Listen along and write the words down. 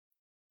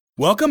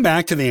Welcome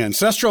back to the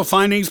Ancestral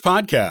Findings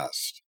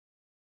Podcast.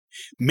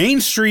 Main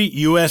Street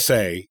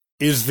USA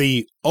is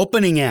the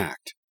opening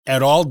act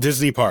at all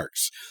Disney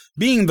parks,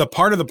 being the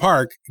part of the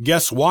park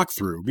guests walk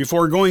through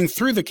before going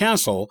through the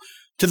castle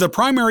to the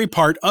primary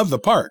part of the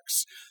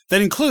parks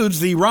that includes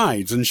the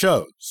rides and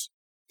shows.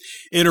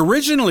 It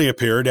originally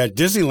appeared at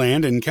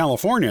Disneyland in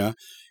California,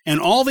 and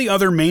all the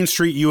other Main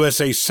Street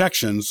USA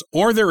sections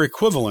or their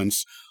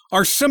equivalents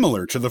are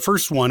similar to the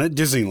first one at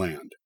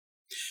Disneyland.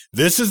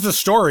 This is the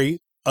story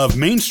of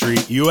Main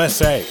Street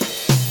USA.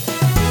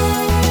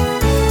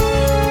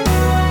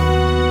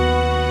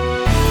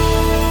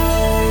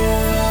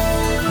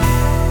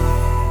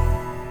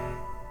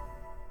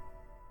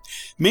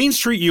 Main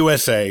Street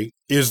USA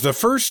is the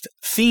first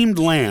themed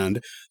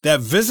land that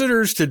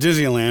visitors to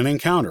Disneyland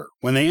encounter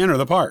when they enter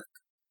the park.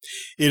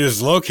 It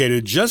is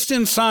located just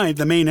inside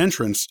the main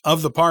entrance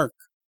of the park.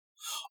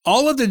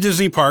 All of the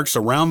Disney parks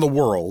around the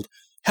world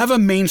have a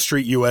Main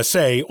Street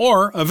USA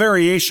or a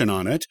variation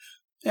on it.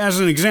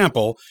 As an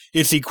example,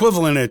 its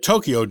equivalent at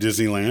Tokyo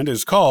Disneyland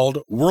is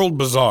called World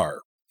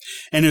Bazaar,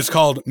 and is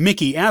called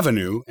Mickey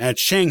Avenue at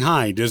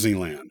Shanghai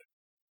Disneyland.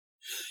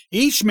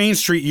 Each Main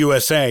Street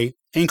USA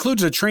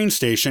includes a train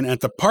station at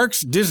the park's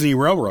Disney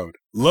Railroad,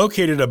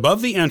 located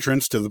above the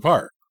entrance to the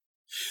park.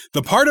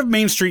 The part of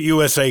Main Street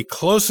USA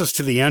closest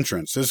to the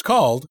entrance is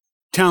called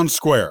Town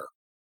Square.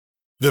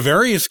 The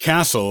various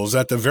castles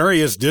at the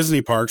various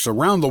Disney parks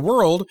around the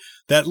world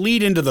that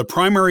lead into the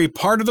primary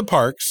part of the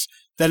parks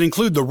that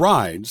include the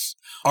rides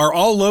are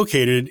all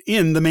located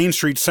in the Main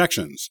Street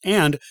sections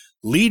and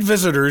lead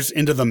visitors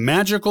into the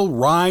magical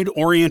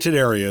ride-oriented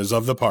areas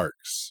of the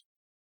parks.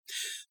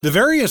 The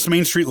various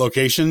Main Street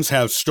locations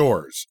have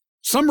stores,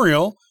 some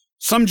real,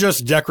 some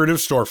just decorative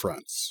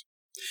storefronts.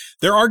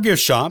 There are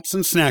gift shops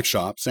and snack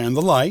shops and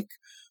the like,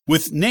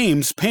 with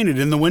names painted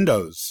in the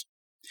windows.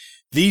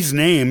 These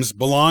names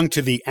belong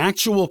to the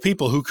actual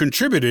people who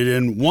contributed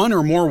in one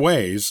or more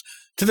ways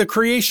to the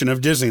creation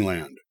of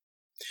Disneyland.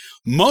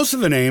 Most of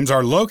the names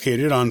are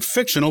located on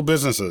fictional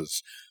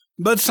businesses,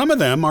 but some of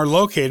them are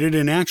located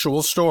in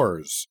actual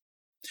stores.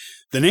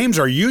 The names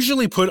are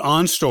usually put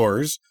on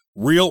stores,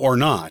 real or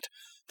not,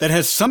 that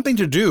has something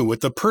to do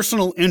with the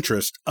personal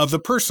interest of the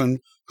person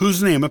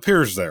whose name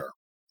appears there.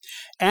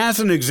 As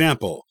an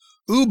example,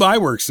 Oob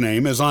Iwerk's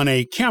name is on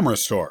a camera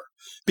store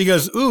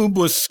because Oob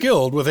was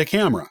skilled with a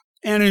camera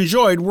and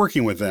enjoyed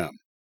working with them.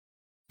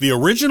 The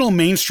original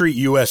Main Street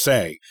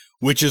USA,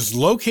 which is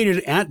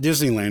located at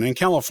Disneyland in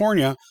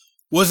California,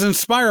 was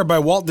inspired by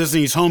Walt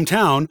Disney's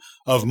hometown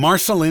of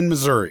Marceline,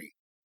 Missouri.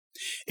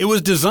 It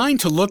was designed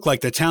to look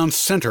like the town's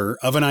center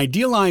of an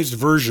idealized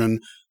version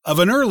of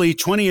an early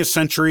 20th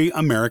century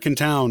American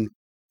town.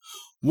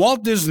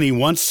 Walt Disney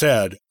once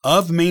said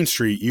of Main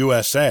Street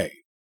USA,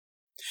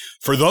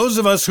 "For those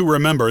of us who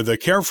remember the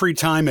carefree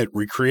time it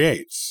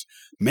recreates,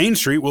 Main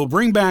Street will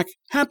bring back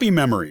happy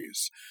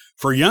memories.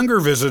 For younger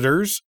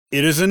visitors,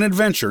 it is an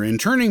adventure in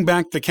turning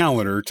back the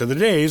calendar to the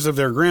days of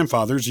their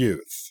grandfather's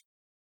youth."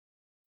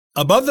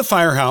 Above the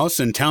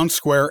firehouse in Town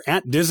Square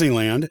at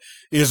Disneyland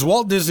is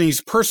Walt Disney's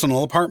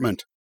personal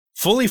apartment,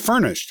 fully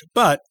furnished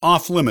but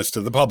off-limits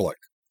to the public.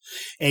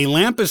 A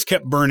lamp is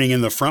kept burning in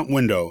the front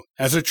window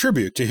as a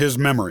tribute to his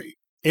memory,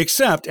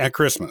 except at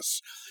Christmas,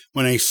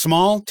 when a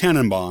small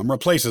Tannenbaum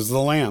replaces the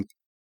lamp.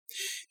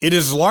 It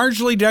is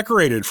largely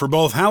decorated for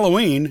both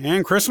Halloween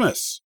and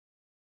Christmas.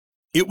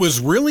 It was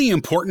really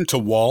important to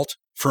Walt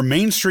for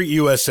Main Street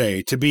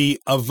USA to be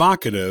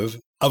evocative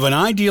of an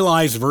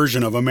idealized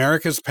version of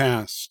America's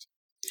past.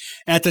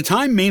 At the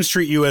time Main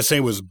Street USA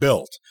was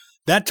built,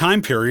 that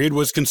time period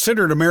was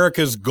considered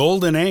America's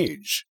golden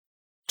age.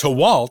 To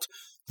Walt,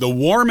 the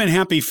warm and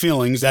happy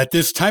feelings that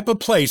this type of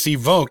place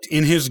evoked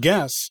in his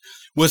guests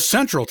was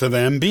central to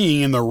them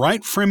being in the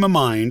right frame of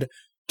mind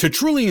to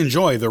truly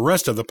enjoy the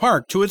rest of the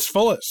park to its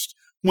fullest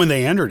when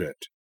they entered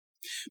it.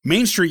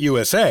 Main Street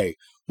USA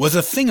was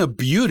a thing of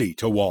beauty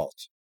to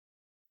Walt.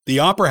 The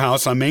Opera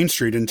House on Main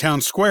Street in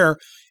Town Square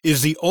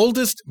is the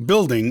oldest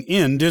building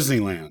in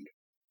Disneyland.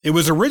 It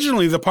was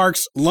originally the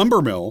park's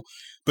lumber mill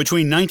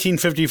between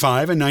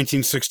 1955 and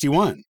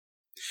 1961.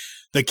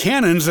 The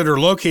cannons that are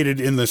located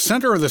in the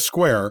center of the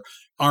square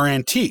are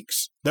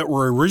antiques that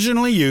were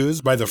originally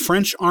used by the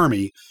French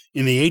Army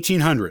in the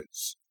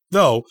 1800s,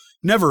 though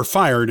never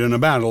fired in a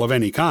battle of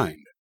any kind.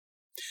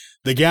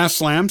 The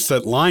gas lamps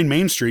that line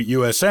Main Street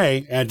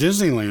USA at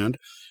Disneyland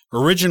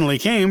originally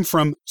came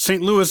from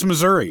St. Louis,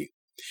 Missouri,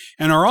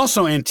 and are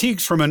also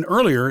antiques from an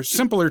earlier,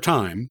 simpler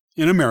time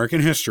in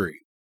American history.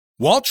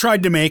 Walt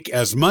tried to make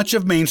as much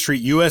of Main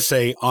Street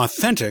USA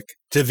authentic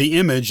to the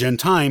image and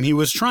time he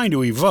was trying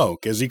to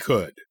evoke as he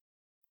could.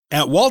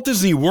 At Walt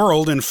Disney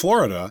World in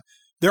Florida,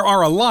 there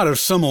are a lot of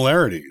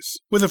similarities,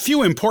 with a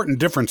few important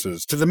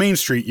differences to the Main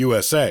Street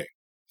USA.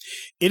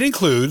 It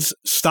includes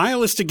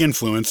stylistic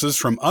influences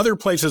from other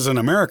places in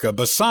America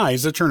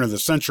besides the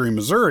turn-of-the-century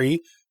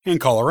Missouri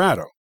and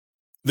Colorado.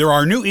 There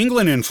are New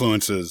England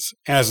influences,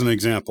 as an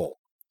example.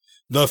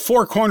 The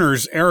Four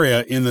Corners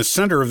area in the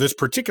center of this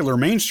particular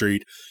Main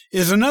Street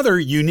is another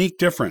unique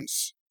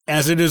difference,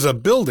 as it is a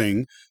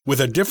building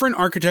with a different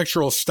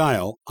architectural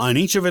style on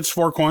each of its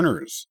four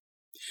corners.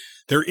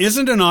 There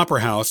isn't an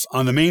opera house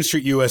on the Main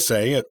Street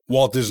USA at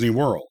Walt Disney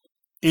World.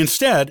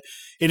 Instead,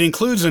 it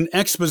includes an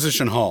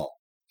exposition hall.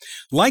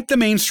 Like the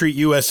Main Street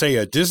USA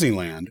at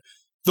Disneyland,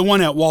 the one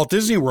at Walt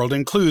Disney World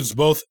includes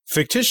both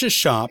fictitious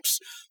shops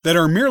that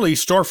are merely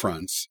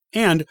storefronts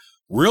and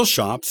real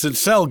shops that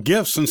sell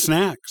gifts and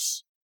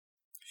snacks.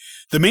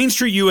 The Main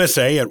Street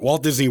USA at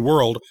Walt Disney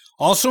World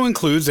also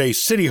includes a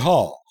city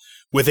hall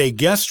with a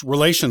guest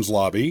relations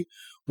lobby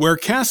where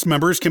cast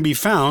members can be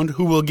found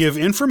who will give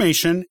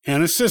information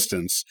and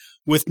assistance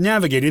with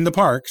navigating the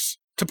parks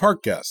to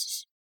park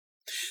guests.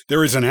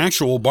 There is an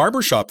actual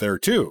barbershop there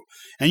too,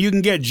 and you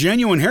can get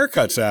genuine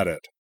haircuts at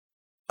it.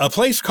 A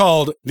place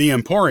called The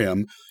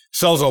Emporium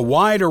sells a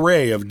wide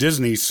array of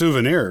Disney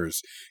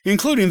souvenirs,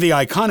 including the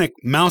iconic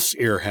mouse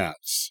ear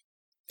hats.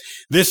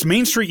 This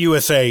Main Street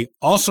USA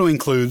also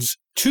includes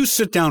 2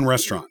 sit-down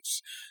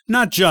restaurants,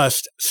 not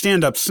just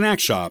stand-up snack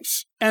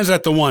shops, as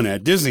at the one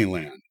at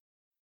Disneyland.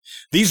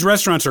 These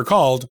restaurants are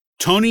called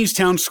Tony's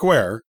Town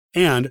Square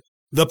and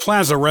The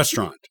Plaza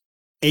Restaurant.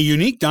 A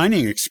unique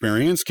dining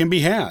experience can be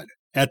had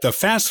at the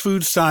fast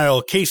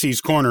food-style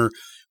Casey's Corner,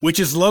 which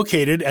is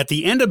located at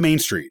the end of Main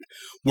Street,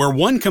 where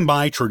one can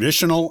buy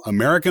traditional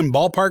American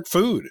ballpark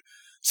food,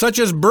 such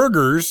as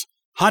burgers,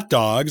 hot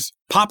dogs,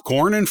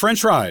 popcorn, and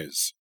french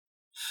fries.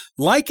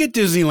 Like at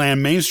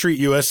Disneyland Main Street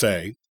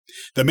USA,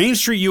 the Main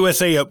Street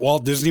USA at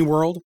Walt Disney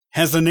World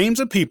has the names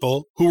of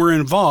people who were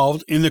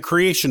involved in the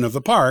creation of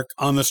the park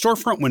on the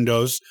storefront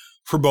windows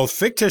for both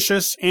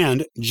fictitious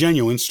and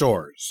genuine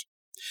stores.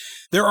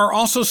 There are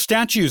also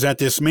statues at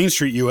this Main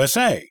Street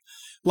USA,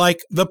 like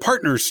the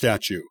Partners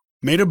statue,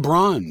 made of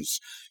bronze,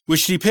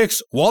 which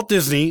depicts Walt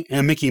Disney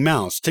and Mickey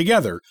Mouse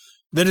together,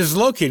 that is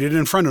located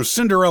in front of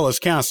Cinderella's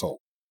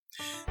castle.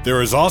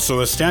 There is also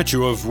a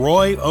statue of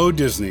Roy O.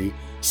 Disney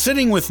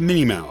sitting with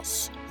Minnie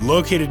Mouse,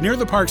 located near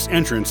the park's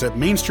entrance at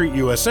Main Street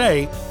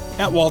USA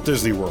at Walt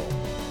Disney World.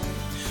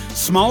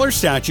 Smaller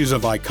statues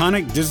of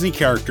iconic Disney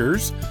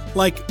characters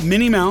like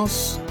Minnie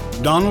Mouse,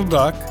 Donald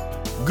Duck,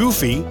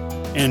 Goofy,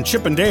 and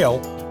Chip and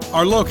Dale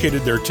are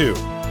located there too.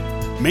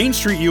 Main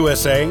Street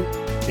USA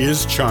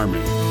is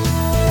charming.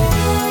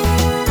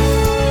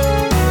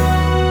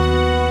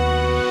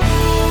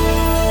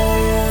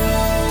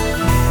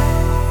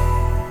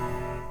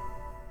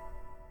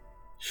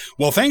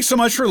 Well, thanks so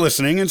much for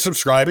listening and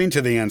subscribing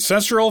to the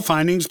Ancestral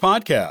Findings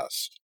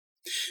podcast.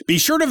 Be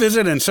sure to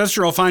visit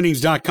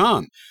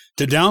ancestralfindings.com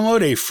to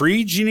download a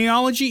free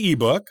genealogy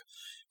ebook,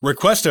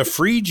 request a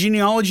free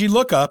genealogy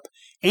lookup,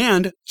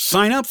 and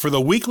sign up for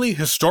the weekly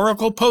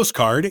historical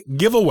postcard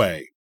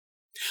giveaway.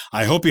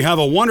 I hope you have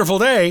a wonderful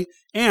day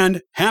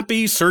and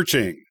happy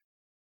searching.